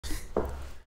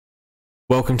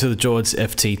Welcome to the George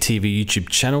FT TV YouTube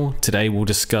channel. Today we'll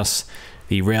discuss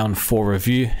the round 4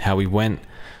 review, how we went,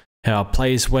 how our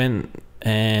plays went,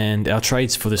 and our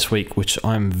trades for this week, which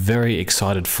I'm very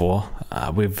excited for.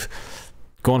 We've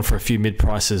gone for a few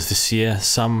mid-prices this year.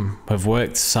 Some have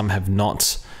worked, some have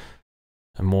not.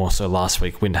 And more so last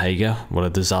week, Windhager, what a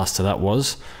disaster that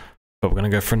was. But we're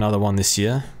going to go for another one this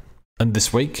year. And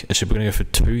this week, actually we're going to go for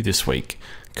 2 this week,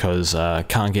 because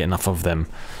can't get enough of them.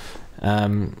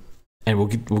 And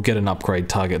we'll get an upgrade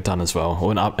target done as well,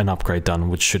 or an upgrade done,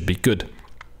 which should be good.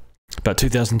 About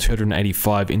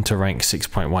 2,285 into rank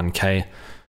 6.1k.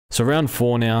 So round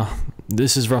 4 now.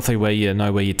 This is roughly where you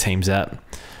know where your team's at.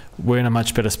 We're in a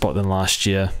much better spot than last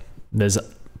year. There's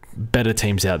better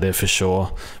teams out there for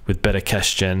sure, with better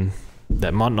cash gen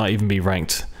that might not even be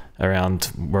ranked around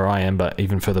where I am, but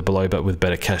even further below, but with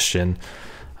better cash gen.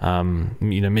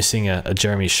 You know, missing a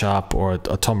Jeremy Sharp or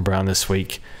a Tom Brown this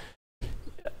week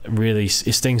really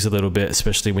it stings a little bit,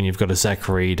 especially when you've got a Zach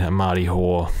Reed, a Marty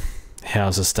Hoare,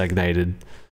 Hauser stagnated,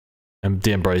 and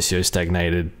D'Ambrosio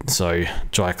stagnated, so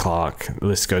Jai Clark, the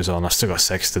list goes on. I've still got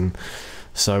Sexton.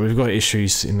 So we've got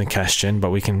issues in the cash gen, but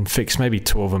we can fix maybe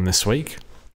 2 of them this week.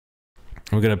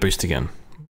 We're going to boost again.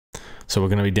 So we're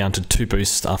going to be down to 2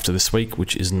 boosts after this week,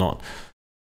 which is not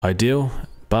ideal,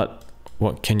 but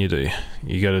what can you do?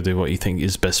 You got to do what you think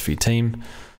is best for your team.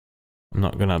 I'm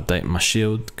not going to update my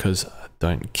shield because I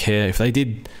don't care. If they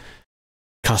did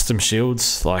custom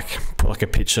shields, like put like a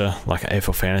picture, like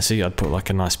AFL Fantasy, I'd put like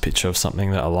a nice picture of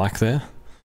something that I like there.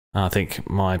 I think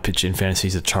my picture in Fantasy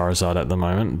is a Charizard at the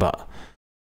moment, but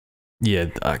yeah,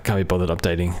 I can't be bothered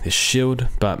updating this shield.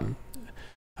 But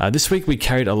this week we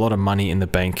carried a lot of money in the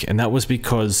bank, and that was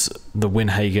because the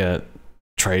Windhager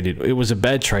traded. It was a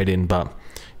bad trade-in, but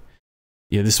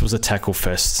yeah, this was a tackle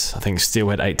fest. I think Steele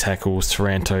had 8 tackles,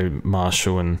 Taranto,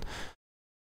 Marshall, and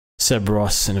Seb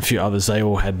Ross, and a few others. They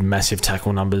all had massive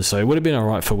tackle numbers, so it would have been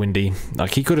alright for Windy.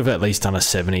 Like, he could have at least done a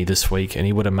 70 this week, and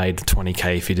he would have made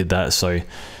 20k if he did that. So it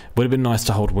would have been nice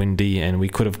to hold Windy, and we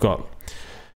could have got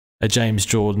a James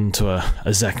Jordan to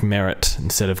a Zach Merritt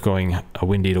instead of going a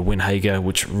Windy to Windhager,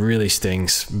 which really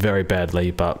stings very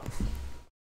badly. But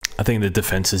I think the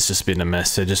defense has just been a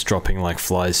mess. They're just dropping like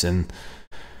flies, and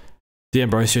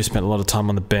D'Ambrosio spent a lot of time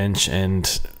on the bench,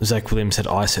 and Zach Williams had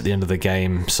ice at the end of the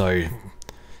game, so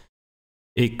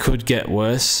it could get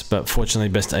worse, but fortunately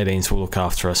best 18s will look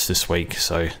after us this week,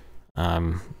 so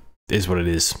is what it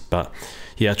is. But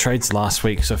yeah, trades last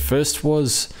week. So first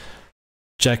was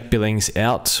Jack Billings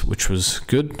out, which was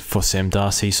good for Sam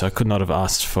Darcy, so I could not have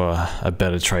asked for a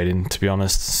better trade-in, to be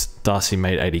honest. Darcy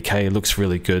made 80k, looks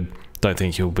really good. Don't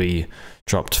think he'll be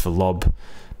dropped for lob,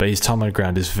 but his time on the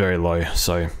ground is very low,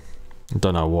 so I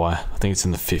don't know why. I think it's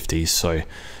in the 50s, so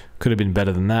could have been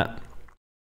better than that.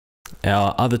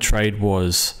 Our other trade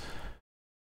was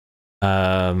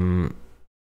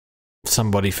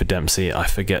somebody for Dempsey. I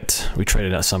forget. We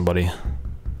traded out somebody.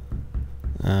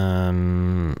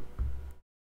 I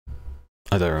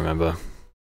don't remember.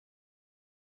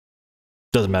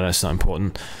 Doesn't matter. It's not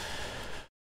important.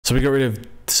 So we got rid of.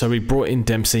 So we brought in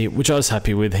Dempsey, which I was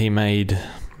happy with. He made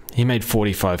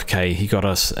 45k. He got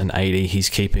us an 80. He's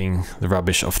keeping the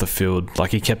rubbish off the field.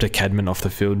 Like, he kept a Cadman off the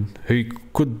field, who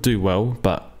could do well,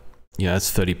 but yeah,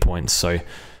 that's 30 points. So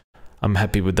I'm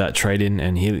happy with that trade in,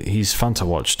 and he's fun to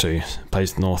watch too.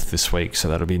 Plays North this week, so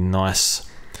that'll be nice.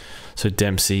 So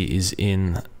Dempsey is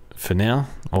in for now,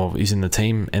 or he's in the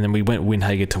team, and then we went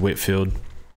Windhager to Whitfield.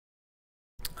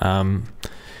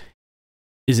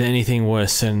 Is there anything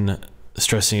worse than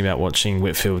stressing about watching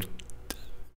Whitfield?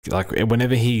 Like,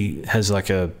 whenever he has like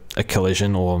a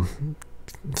collision or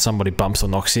somebody bumps or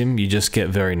knocks him, you just get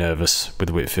very nervous with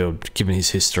Whitfield, given his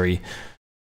history.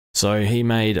 So he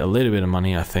made a little bit of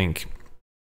money, I think.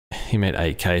 He made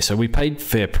 8k, so we paid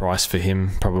fair price for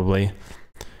him, probably.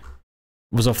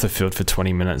 Was off the field for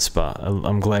 20 minutes, but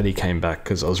I'm glad he came back,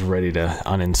 because I was ready to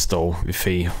uninstall if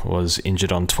he was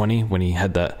injured on 20, when he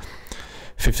had that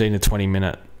 15 to 20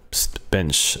 minute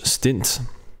bench stint.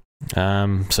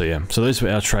 So yeah, so those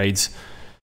were our trades.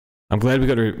 I'm glad we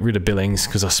got rid of Billings,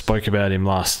 because I spoke about him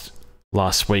last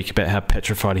week about how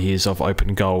petrified he is of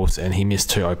open goals, and he missed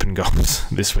 2 open goals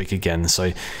this week again.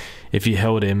 So if you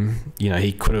held him, you know,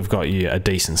 he could have got you a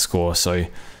decent score. So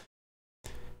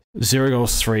 0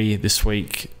 goals 3 this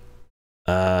week.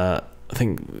 I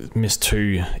think missed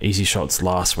 2 easy shots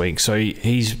last week. So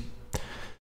he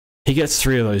gets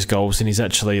 3 of those goals, and he's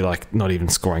actually like not even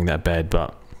scoring that bad,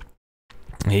 but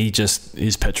he just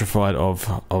is petrified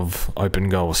of open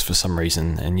goals for some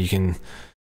reason. And you can,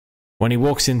 when he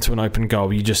walks into an open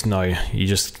goal, you just know, I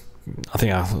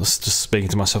think I was just speaking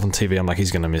to myself on TV, I'm like, he's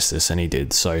going to miss this, and he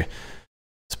did. So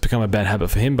it's become a bad habit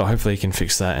for him, but hopefully he can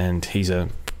fix that, and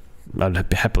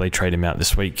I'd happily trade him out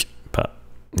this week. But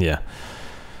yeah.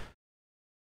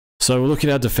 So we'll look at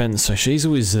our defense. So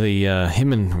Sheasel is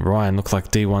him and Ryan look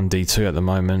like D1, D2 at the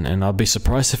moment, and I'll be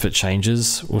surprised if it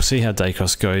changes. We'll see how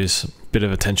Dacos goes. Bit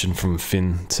of attention from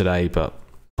Finn today, but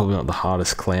probably not the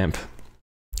hardest clamp.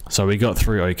 So we got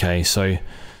through okay. So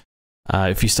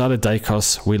if you started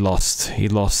Dacos, we lost. He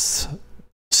lost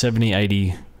 70,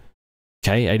 80k,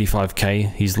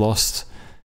 85k. He's lost.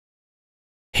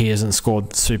 He hasn't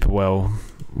scored super well.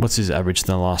 What's his average in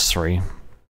the last 3?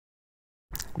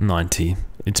 90.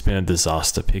 It's been a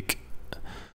disaster pick.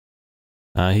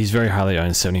 He's very highly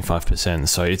owned, 75%,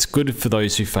 so it's good for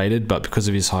those who faded, but because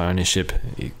of his high ownership,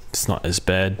 it's not as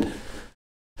bad.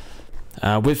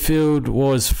 Whitfield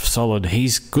was solid.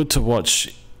 He's good to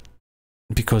watch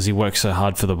because he works so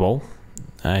hard for the ball.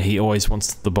 He always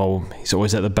wants the ball. He's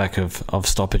always at the back of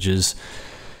stoppages.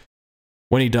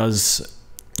 When he does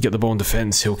get the ball in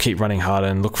defense, he'll keep running harder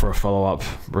and look for a follow-up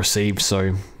receive,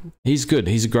 so he's good.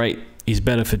 He's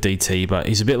better for DT, but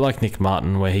he's a bit like Nick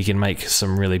Martin, where he can make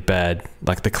some really bad,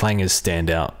 like the clangers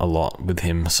stand out a lot with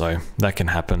him, so that can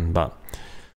happen. But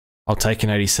I'll take an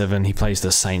 87. He plays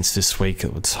the Saints this week.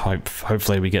 Let's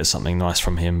hopefully we get something nice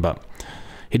from him, but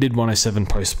he did 107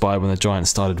 post-buy when the Giants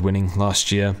started winning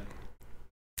last year.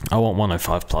 I want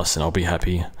 105 plus and I'll be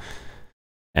happy.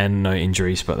 And no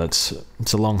injuries, but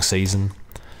it's a long season.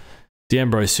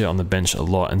 D'Ambrosio on the bench a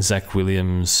lot, and Zach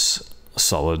Williams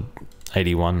solid,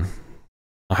 81.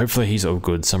 Hopefully he's all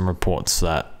good. Some reports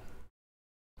that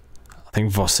I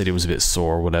think Voss said he was a bit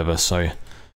sore or whatever, so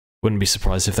wouldn't be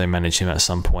surprised if they manage him at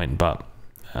some point. But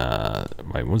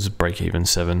wait, what was it? Break even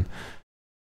 7.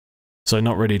 So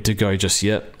not ready to go just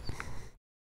yet.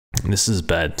 This is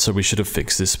bad. So we should have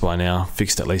fixed this by now.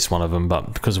 Fixed at least one of them,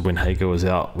 but because Winhager was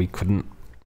out, we couldn't.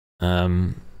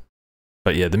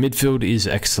 But yeah, the midfield is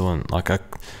excellent. Like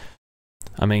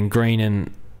I mean, Green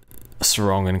and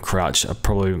Sarong and Crouch are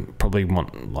probably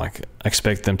want, like,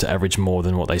 expect them to average more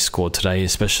than what they scored today,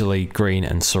 especially Green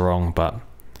and Sarong, but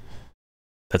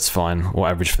that's fine. We'll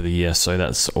average for the year, so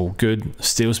that's all good.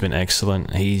 Steele's been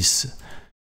excellent. He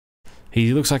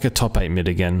looks like a top 8 mid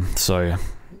again, so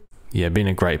yeah, been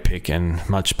a great pick and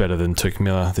much better than Touk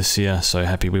Miller this year, so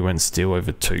happy we went Steele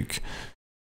over Touk.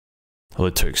 Although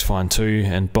Touk's fine too,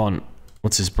 and Bont,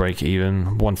 what's his break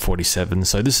even? 147,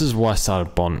 so this is why I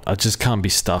started Bont. I just can't be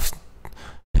stuffed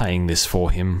paying this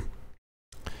for him.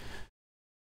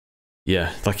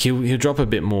 Yeah, like he'll drop a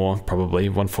bit more, probably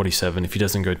 147 if he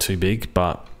doesn't go too big,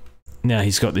 but now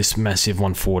he's got this massive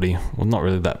 140. Well, not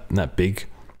really that big.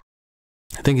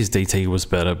 I think his DT was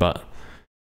better, but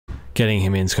getting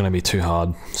him in is going to be too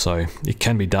hard. So it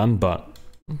can be done, but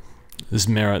there's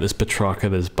Merritt, there's Petrarca,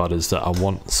 there's Butters that I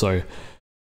want, so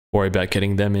worry about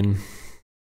getting them in.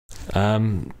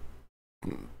 And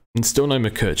still no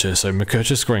McKercher, so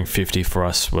McKercher scoring 50 for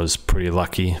us was pretty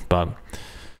lucky, but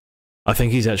I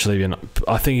think he's been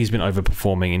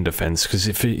overperforming in defense because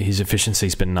his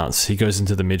efficiency's been nuts. He goes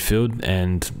into the midfield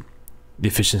and the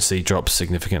efficiency drops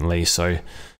significantly, so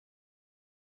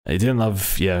he didn't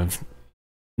love, yeah,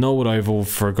 Norwood Oval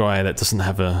for a guy that doesn't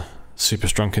have a super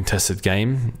strong contested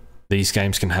game. These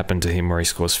games can happen to him where he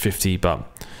scores 50, but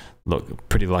look,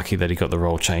 pretty lucky that he got the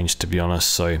role changed, to be honest,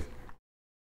 so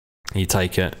you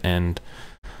take it, and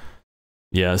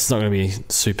yeah, it's not going to be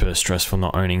super stressful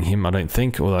not owning him, I don't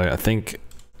think, although I think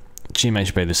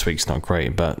GMHB this week's not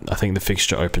great, but I think the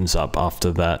fixture opens up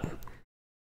after that.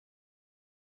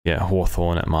 Yeah,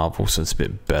 Hawthorn at Marvel, so it's a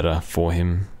bit better for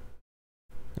him.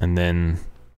 And then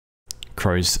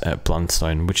Crows at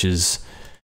Blundstone, which is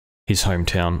his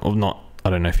hometown, or not, I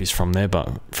don't know if he's from there,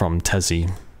 but from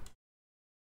Tassie.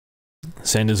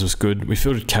 Sanders was good. We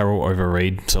fielded Carroll over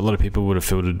Reed, so a lot of people would have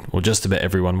fielded, or just about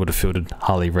everyone would have fielded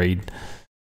Harley Reid,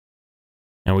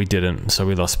 and we didn't, so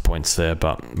we lost points there,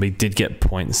 but we did get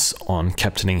points on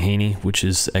captaining Heaney, which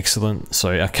is excellent.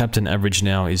 So our captain average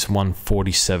now is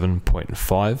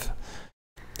 147.5,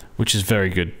 which is very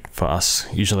good for us.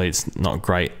 Usually it's not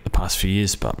great the past few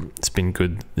years, but it's been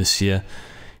good this year.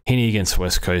 Heaney against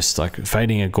West Coast, like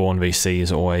fading a Gorn VC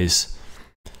is always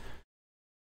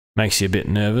makes you a bit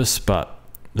nervous, but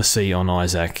the C on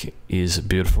Isaac is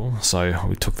beautiful, so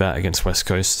we took that against West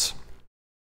Coast.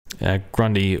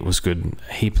 Grundy was good.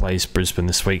 He plays Brisbane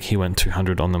this week. He went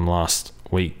 200 on them last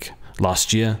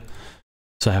year,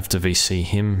 so I have to VC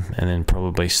him, and then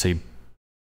probably see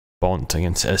Bont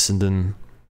against Essendon.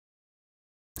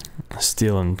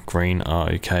 Steele and Green are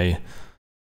okay.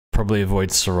 Probably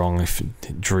avoid Sarong if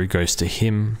Drew goes to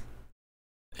him,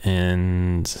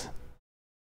 and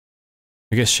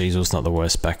I guess Sheasel's not the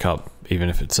worst backup, even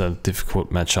if it's a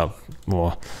difficult matchup,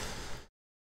 or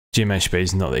GMHB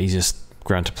is not the easiest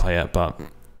ground to play at, but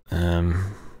no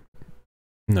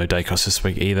Dacos this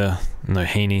week either, no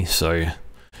Heaney, so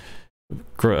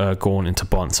Gawn into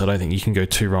Bont, so I don't think you can go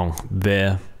too wrong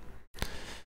there.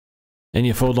 And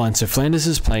your forward line, so Flanders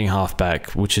is playing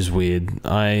halfback, which is weird.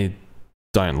 I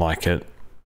don't like it.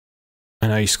 I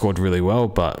know he scored really well,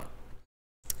 but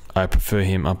I prefer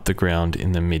him up the ground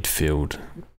in the midfield.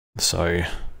 So,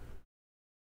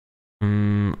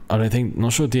 I don't think,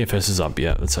 not sure DFS is up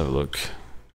yet. Let's have a look.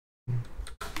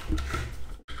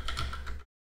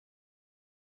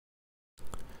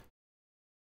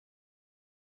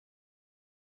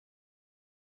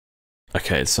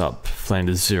 Okay, it's up.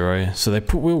 Flanders 0. So they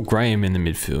put Will Graham in the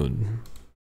midfield.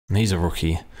 And he's a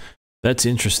rookie. That's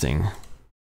interesting.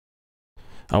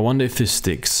 I wonder if this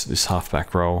sticks, this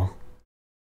halfback role.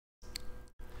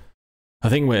 I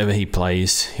think wherever he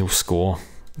plays, he'll score.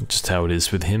 Just how it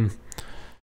is with him.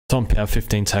 Tom Power,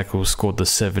 15 tackles, scored the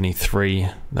 73.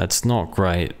 That's not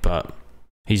great, but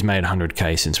he's made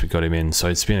 100k since we got him in, so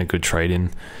it's been a good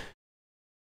trade-in.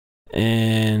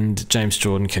 And James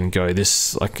Jordan can go.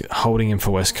 This, like, holding him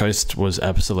for West Coast was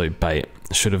absolute bait.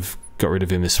 Should have got rid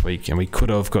of him this week, and we could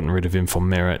have gotten rid of him for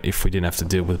merit if we didn't have to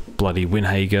deal with bloody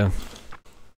Winhager.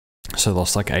 So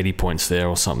lost like 80 points there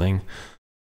or something.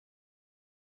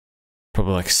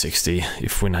 Probably like 60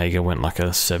 if Winhager went like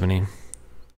a 70.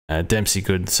 Dempsey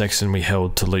good. Sexton we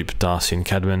held to loop Darcy and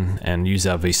Cadman and use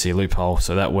our VC loophole,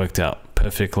 so that worked out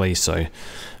perfectly. So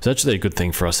it's actually a good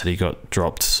thing for us that he got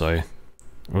dropped, so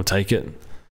we'll take it.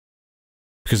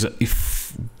 Because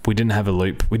if we didn't have a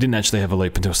loop, we didn't actually have a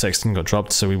loop until Sexton got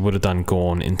dropped, so we would have done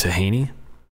Gawn into Heaney,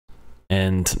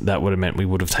 and that would have meant we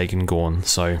would have taken Gawn.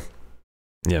 So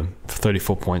yeah,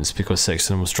 34 points because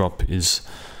Sexton was dropped is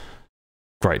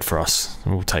great for us.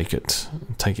 We'll take it.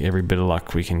 Take every bit of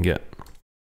luck we can get.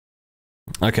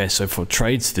 Okay, so for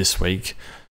trades this week,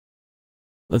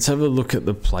 let's have a look at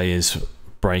the players'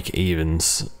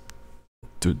 break-evens.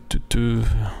 Who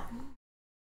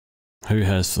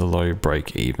has the low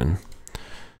break-even?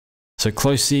 So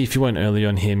Closey, if you went early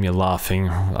on him, you're laughing.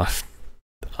 I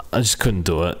just couldn't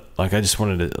do it. Like, I just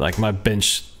wanted to, like, my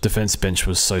defense bench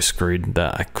was so screwed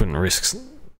that I couldn't risk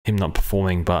him not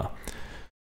performing, but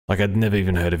like, I'd never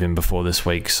even heard of him before this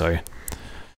week, so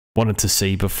wanted to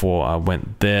see before I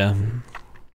went there.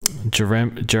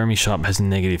 Jeremy Sharp has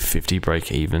negative 50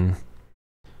 break even.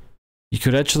 You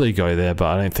could actually go there, but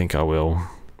I don't think I will.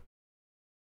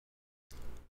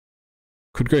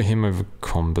 Could go him over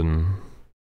Comben.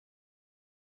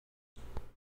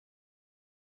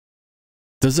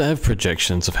 Does it have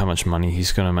projections of how much money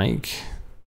he's going to make?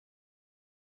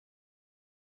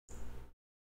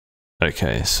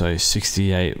 Okay, so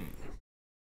 68.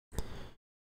 I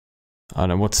don't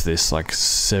know, what's this, like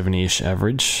 70-ish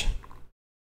average?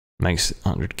 Makes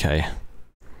 100k.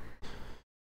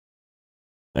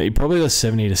 He probably does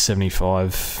 70 to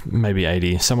 75, maybe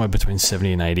 80, somewhere between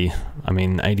 70 and 80. I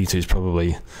mean, 82 is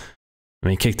probably, I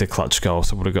mean, he kicked a clutch goal,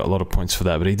 so would have got a lot of points for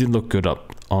that, but he did look good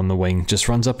up on the wing. Just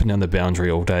runs up and down the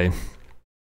boundary all day.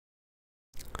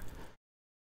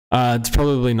 It's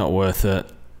probably not worth it.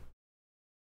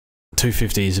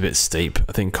 250 is a bit steep.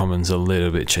 I think Common's a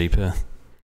little bit cheaper.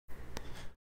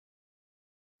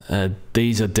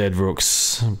 These are dead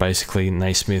rooks, basically.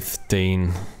 Naismith,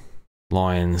 Dean,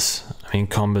 Lyons. I mean,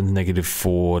 Common's negative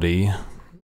 40.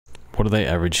 What do they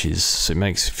average his? So it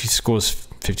makes, if he scores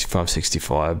 55,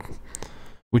 65,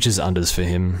 which is unders for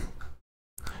him.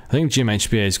 I think Jim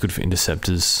HBA is good for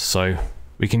interceptors, so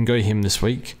we can go him this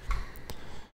week.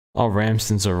 Oh,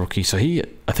 Ramsden's a rookie, so he,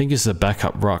 I think, is the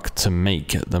backup ruck to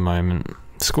Meek at the moment.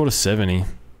 Scored a 70.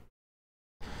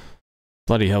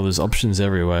 Bloody hell, there's options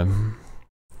everywhere.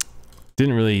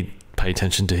 Didn't really pay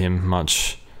attention to him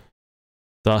much.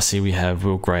 Darcy, we have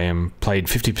Will Graham, played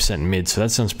 50% mid, so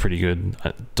that sounds pretty good.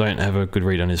 I don't have a good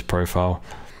read on his profile.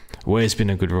 Ware's been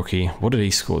a good rookie. What did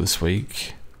he score this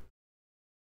week?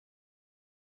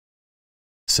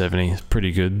 70,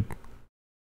 pretty good.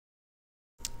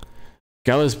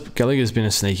 Gallagher's been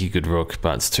a sneaky good rook,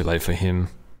 but it's too late for him.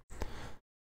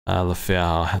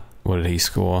 Lafau, what did he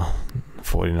score?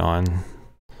 49.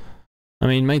 I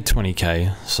mean, made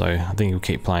 20k, so I think he'll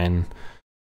keep playing.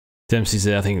 Dempsey's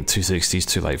there. I think 260 is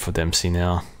too late for Dempsey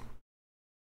now.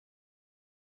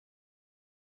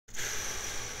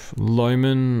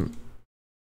 Lohman.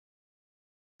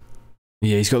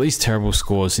 Yeah, he's got these terrible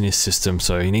scores in his system,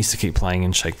 so he needs to keep playing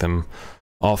and shake them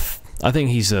off. I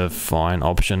think he's a fine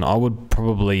option. I would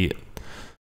probably,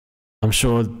 I'm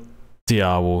sure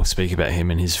DR will speak about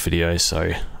him in his video,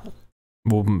 so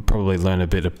we'll probably learn a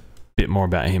bit bit more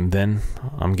about him then,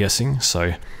 I'm guessing.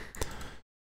 So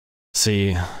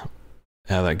see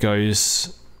how that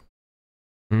goes.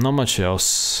 Not much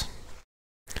else.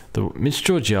 The Mitch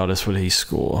Georgiadis, what did he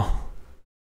score?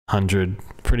 100,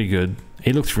 pretty good.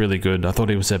 He looked really good. I thought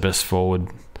he was their best forward.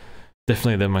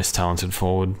 Definitely their most talented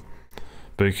forward.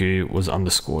 Buku was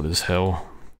underscored as hell.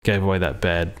 Gave away that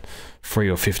bad 3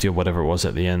 or 50 or whatever it was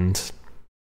at the end.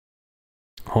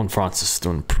 Horn Francis is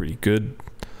doing pretty good.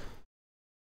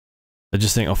 I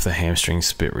just think off the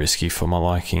hamstring's a bit risky for my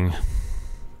liking,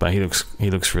 but he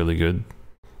looks really good.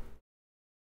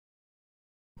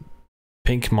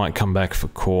 Pink might come back for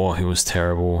core, who was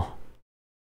terrible.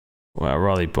 Well,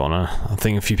 Riley Bonner, I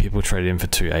think a few people traded him for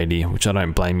 280, which I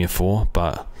don't blame you for,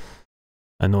 but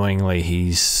annoyingly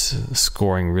he's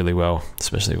scoring really well,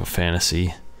 especially with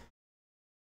fantasy.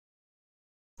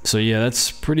 So yeah, that's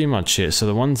pretty much it. So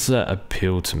the ones that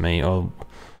appeal to me,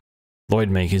 Lloyd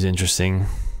Meek is interesting.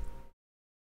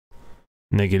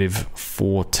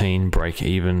 -14 break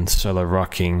even, solo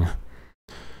rucking.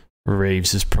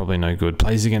 Reeves is probably no good.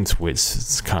 Plays against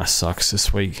Wits, it kind of sucks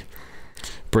this week.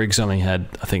 Briggs only had,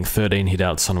 I think, 13 hit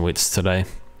outs on Wits today,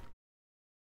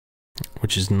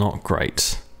 which is not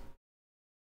great.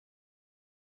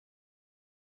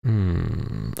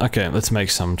 Okay, let's make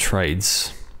some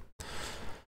trades.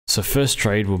 So first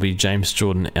trade will be James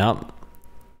Jordan out,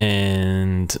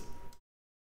 and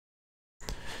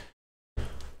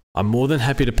I'm more than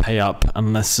happy to pay up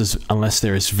unless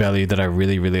there is value that I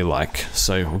really like.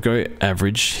 So we'll go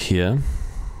average here.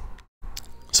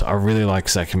 So I really like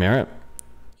Zach Merritt.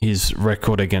 His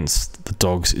record against the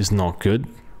Dogs is not good,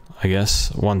 I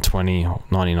guess. 120,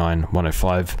 99,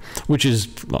 105, which is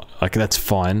like, that's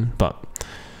fine, but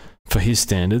for his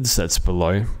standards, that's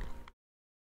below.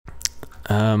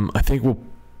 I think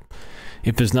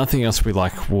if there's nothing else we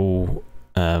like, we'll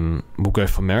go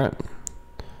for Merritt.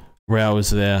 Rao is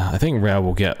there. I think Rao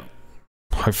will get,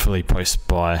 hopefully, post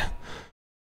buy.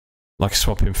 Like,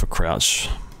 swap him for Crouch.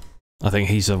 I think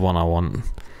he's the one I want.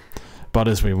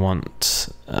 Butters we want.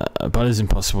 Butters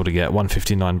impossible to get.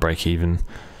 159 break even.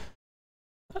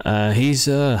 He's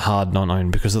hard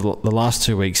non-owned because the last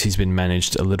 2 weeks he's been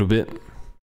managed a little bit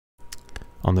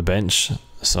on the bench.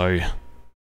 So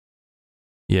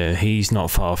yeah, he's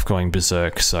not far off going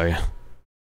berserk. So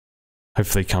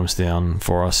hopefully he comes down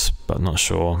for us, but not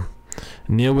sure.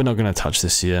 Neil we're not going to touch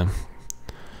this year.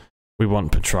 We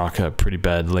want Petrarca pretty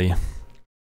badly.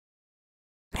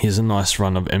 Here's a nice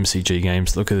run of MCG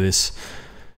games. Look at this.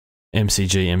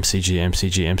 MCG, MCG,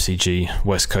 MCG, MCG,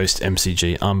 West Coast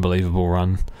MCG. Unbelievable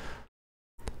run.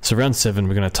 So round 7,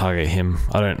 we're going to target him.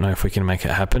 I don't know if we can make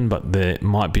it happen, but there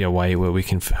might be a way where we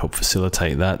can help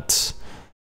facilitate that.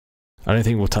 I don't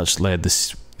think we'll touch Laird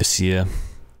this year.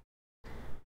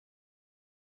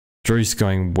 Drew's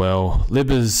going well.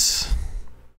 Libbers.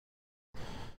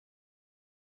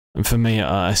 And for me,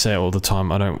 I say it all the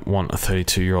time, I don't want a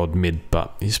 32-year-old mid,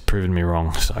 but he's proven me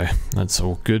wrong, so that's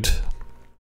all good.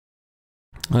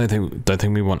 I don't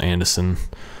think we want Anderson.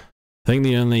 I think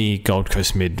the only Gold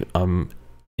Coast mid I'm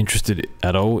interested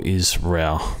at all is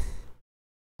Rao.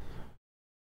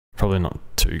 Probably not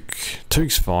Took.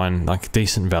 Took's fine, like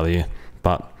decent value,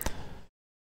 but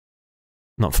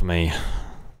not for me.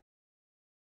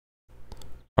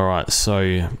 Alright,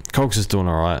 so Cogs is doing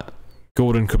alright.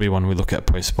 Gordon could be one we look at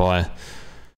post-buy.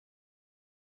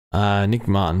 Nick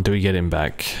Martin, do we get him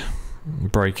back?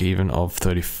 Break even of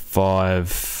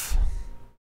 35.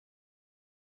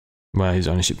 Well, his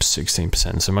ownership's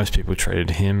 16%, so most people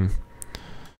traded him.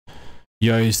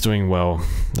 Yo's doing well,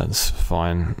 that's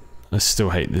fine. I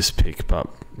still hate this pick, but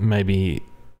maybe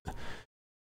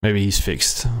he's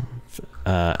fixed.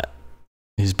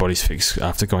 His body's fixed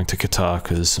after going to Qatar,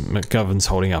 because McGovern's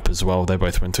holding up as well. They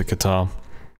both went to Qatar.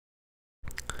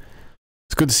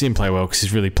 It's good to see him play well because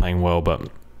he's really playing well, but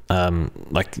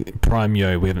like Prime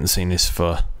Yo, we haven't seen this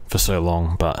for so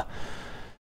long, but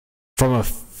from a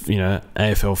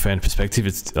AFL fan perspective,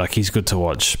 it's like he's good to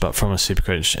watch, but from a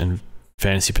Supercoach and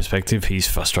fantasy perspective, he's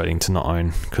frustrating to not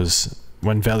own because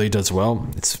when value does well,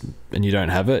 and you don't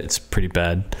have it, it's pretty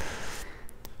bad.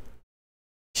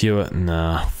 Hewitt,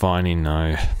 nah. Finey,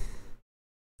 no.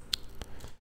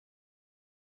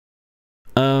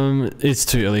 It's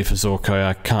too early for Zorko.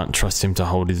 I can't trust him to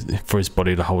for his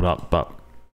body to hold up, but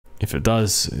if it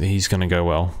does, he's going to go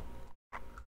well.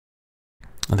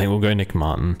 I think we'll go Nick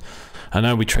Martin. I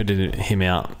know we traded him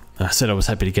out. I said I was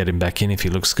happy to get him back in if he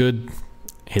looks good.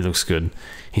 He looks good.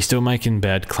 He's still making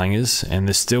bad clangers, and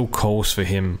there's still calls for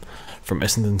him from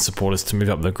Essendon supporters to move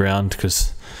up the ground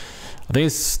because I think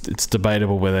it's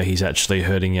debatable whether he's actually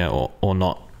hurting you or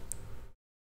not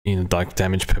in like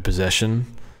damage per possession.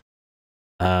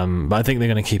 But I think they're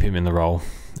going to keep him in the role,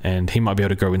 and he might be able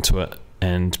to grow into it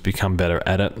and become better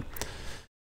at it.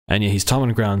 And yeah, his time on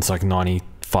the ground is like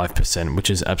 95%, which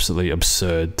is absolutely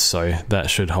absurd. So that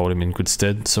should hold him in good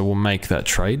stead. So we'll make that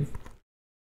trade.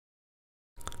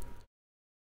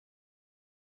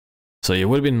 So yeah, it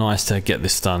would have been nice to get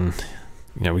this done.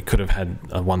 You know, we could have had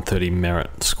a 130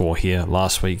 merit score here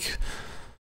last week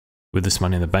with this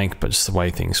money in the bank, but just the way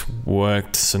things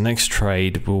worked. So next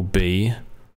trade will be,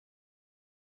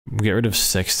 we'll get rid of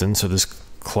Sexton. So there's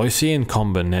Closey and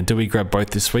Combin. Now, do we grab both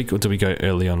this week or do we go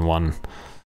early on one?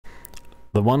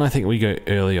 The one I think we go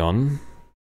early on.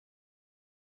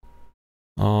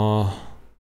 Oh,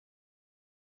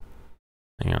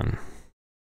 hang on.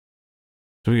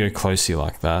 Do we go Closey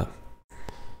like that?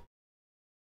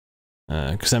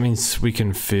 Because that means we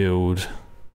can field.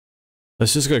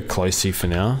 Let's just go Closey for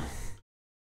now.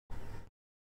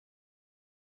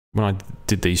 When I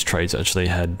did these trades, I actually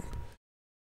had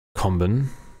Combin.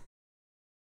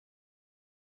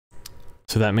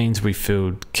 So that means we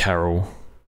field Carroll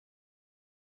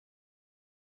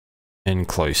and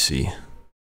Closey.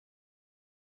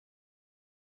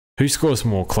 Who scores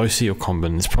more, Closey or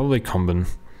Combin? It's probably Combin.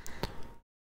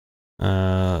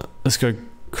 Let's go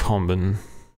Combin.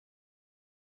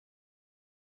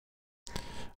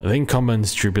 I think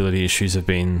Combin's durability issues have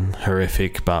been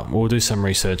horrific, but we'll do some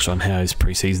research on how his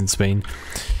preseason's been.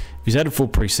 If he's had a full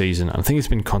preseason, I think it's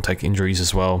been contact injuries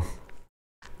as well.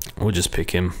 We'll just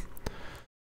pick him.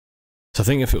 So I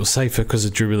think if it was safer because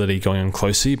of durability going on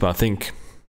Closey, but I think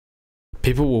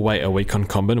people will wait a week on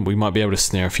Combin and we might be able to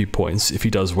snare a few points if he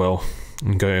does well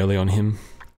and go early on him.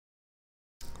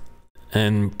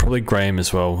 And probably Graham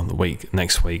as well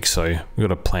next week, so we've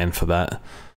got a plan for that.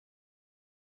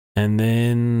 And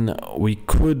then we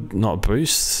could not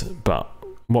boost, but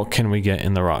what can we get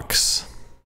in the rucks?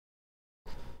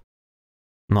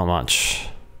 Not much.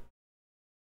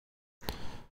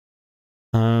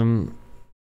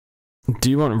 Do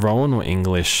you want Rowan or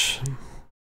English?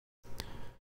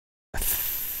 I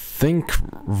think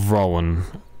Rowan.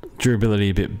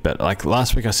 Durability a bit better. Like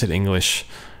last week I said English.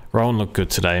 Rowan looked good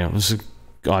today. It was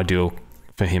ideal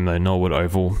for him though. Norwood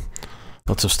Oval.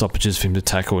 Lots of stoppages for him to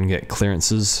tackle and get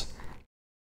clearances.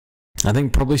 I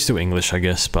think probably still English, I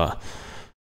guess, but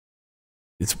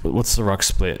it's, what's the ruck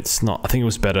split? It's not, I think it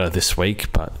was better this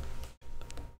week, but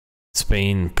it's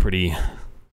been pretty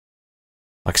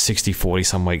like 60-40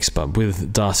 some weeks, but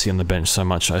with Darcy on the bench so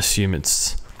much, I assume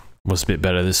it's was a bit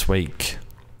better this week.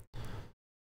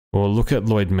 Well, look at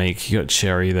Lloyd Meek. You got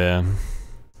Cherry there.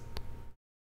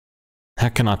 How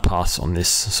can I pass on this?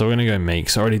 So we're going to go Meek.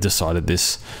 So I already decided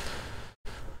this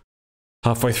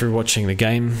halfway through watching the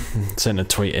game. Sent a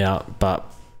tweet out, but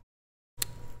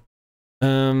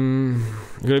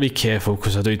I've got to be careful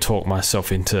because I do talk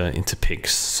myself into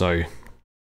picks. So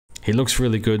he looks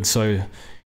really good. So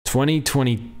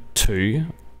 2022,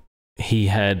 he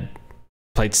had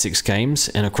played 6 games,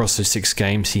 and across those 6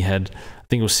 games, he had, I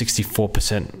think it was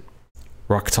 64%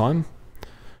 ruck time.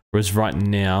 Whereas right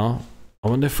now, I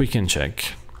wonder if we can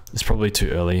check. It's probably too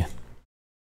early.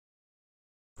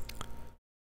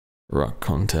 Ruck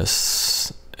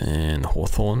contests and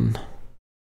Hawthorn.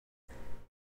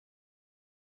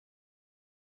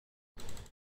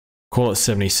 Call it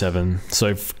 77.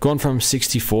 So gone from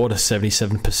 64 to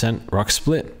 77% ruck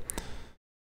split.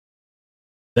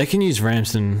 They can use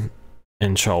Ramsden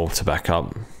and Chol to back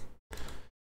up.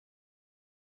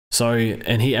 So,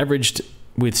 and he averaged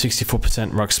with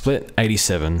 64% ruck split,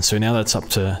 87. So now that's up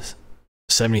to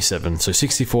 77. So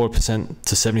 64%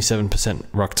 to 77%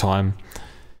 ruck time.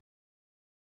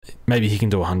 Maybe he can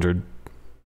do 100,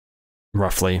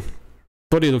 roughly.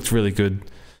 But he looked really good.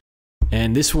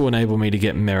 And this will enable me to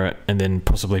get Merritt and then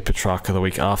possibly Petrarca the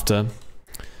week after.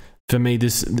 For me,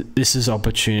 this is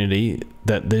opportunity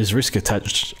that there's risk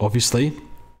attached, obviously,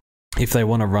 if they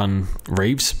want to run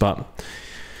Reeves. But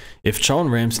if Chol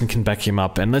and Ramsden can back him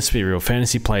up, and let's be real,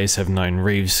 fantasy players have known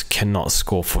Reeves cannot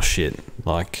score for shit.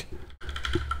 Like,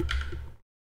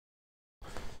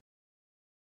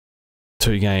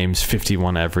 2 games,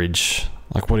 51 average.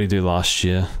 Like, what did he do last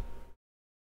year?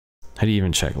 How do you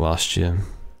even check last year?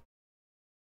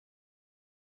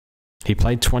 He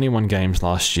played 21 games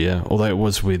last year, although it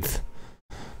was with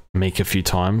Meek a few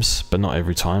times, but not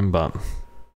every time. But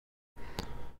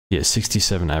yeah,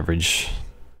 67 average.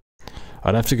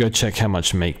 I'd have to go check how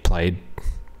much Meek played.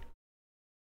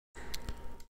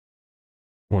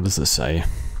 What does it say?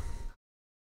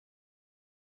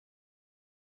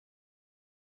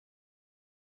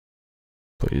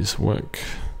 Please work.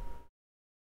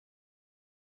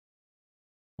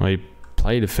 Well, he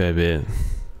played a fair bit.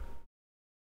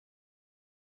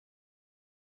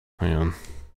 Hang on.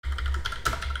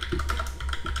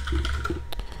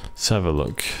 Let's have a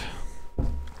look.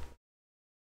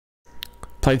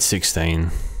 Played 16.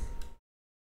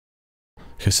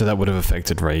 Okay, so that would have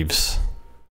affected Reeves.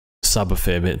 Sub a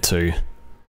fair bit too.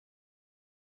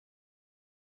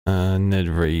 Ned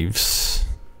Reeves.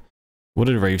 What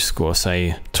did Reeves score?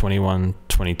 Say 21,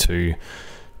 22,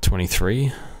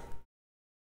 23?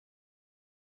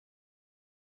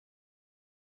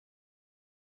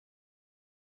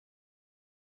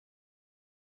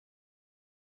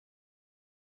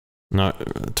 No,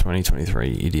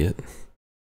 2023, idiot.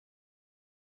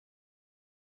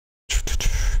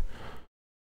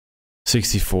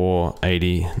 $64,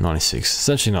 $80, $96. It's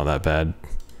actually not that bad.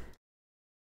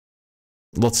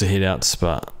 Lots of hit outs,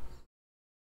 but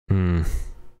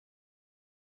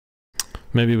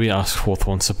maybe we ask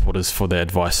Hawthorn supporters for their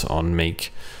advice on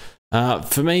Meek.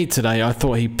 For me today, I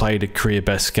thought he played a career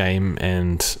best game,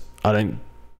 and I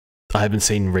haven't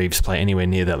seen Reeves play anywhere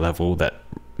near that level that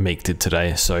Meek did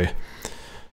today, so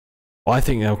I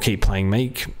think they'll keep playing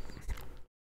Meek.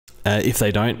 If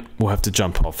they don't, we'll have to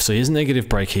jump off. So here's negative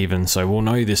break even, so we'll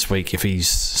know this week if he's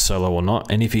solo or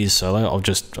not, and if he is solo, I'll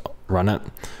just run it.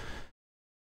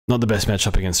 Not the best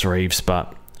matchup against Reeves,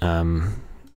 but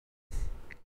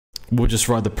we'll just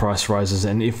ride the price rises,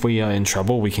 and if we are in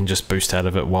trouble, we can just boost out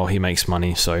of it while he makes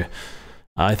money. So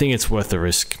I think it's worth the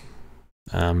risk.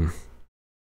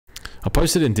 I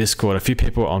posted in Discord, a few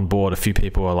people are on board, a few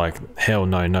people are like, hell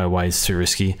no, no way, it's too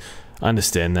risky. I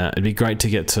understand that. It'd be great to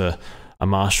get to a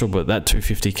Marshall, but that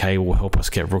 250k will help us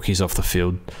get rookies off the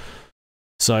field.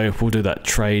 So we'll do that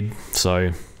trade.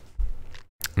 So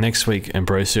next week,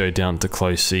 Ambrosio down to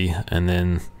Closey, and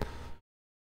then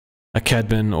a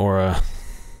Cadman or a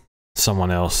someone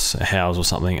else, a Howes or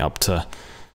something, up to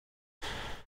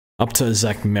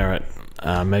Zach Merritt.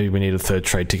 Maybe we need a third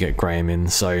trade to get Graham in.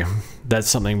 So that's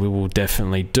something we will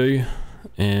definitely do,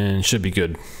 and should be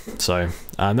good. So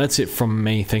that's it from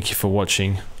me. Thank you for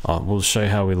watching. We'll show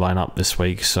how we line up this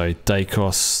week. So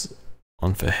Dacos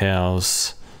on for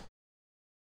Howes.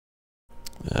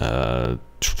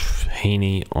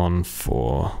 Heaney on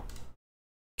for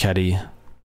Caddy.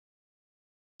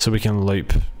 So we can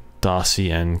loop Darcy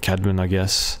and Cadman, I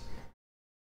guess.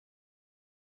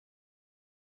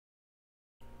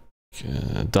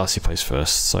 Darcy plays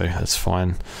first, so that's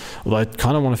fine. Although I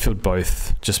kind of want to field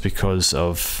both just because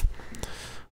of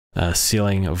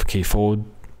ceiling of key forward.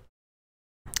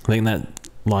 I think that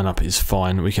lineup is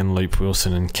fine. We can loop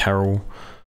Wilson and Carroll,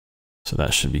 so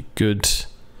that should be good.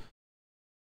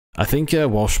 I think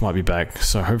Walsh might be back,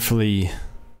 so hopefully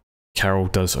Carroll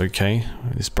does okay.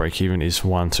 This break even is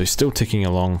 1, so he's still ticking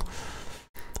along.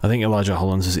 I think Elijah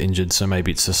Hollins is injured, so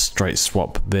maybe it's a straight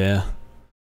swap there.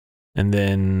 And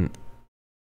then,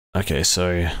 okay,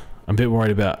 so I'm a bit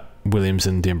worried about Williams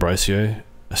and D'Ambrosio.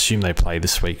 Assume they play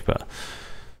this week, but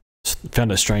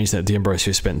found it strange that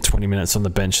D'Ambrosio spent 20 minutes on the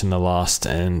bench in the last,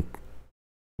 and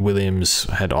Williams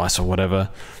had ice or whatever.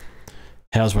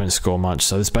 Howes won't score much,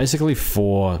 so there's basically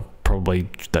 4 probably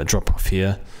that drop off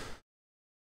here.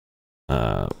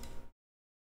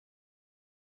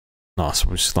 Nice,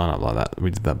 we'll just line up like that.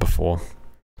 We did that before.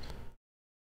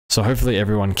 So hopefully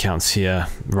everyone counts here.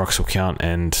 Rocks will count,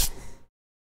 and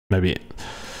maybe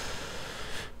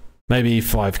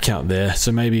 5 count there.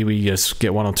 So maybe we just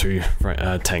get 1 or 2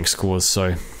 tank scores.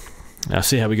 So I'll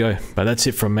see how we go. But that's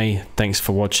it from me. Thanks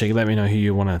for watching. Let me know who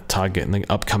you want to target in the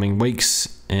upcoming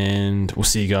weeks, and we'll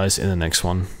see you guys in the next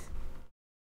one.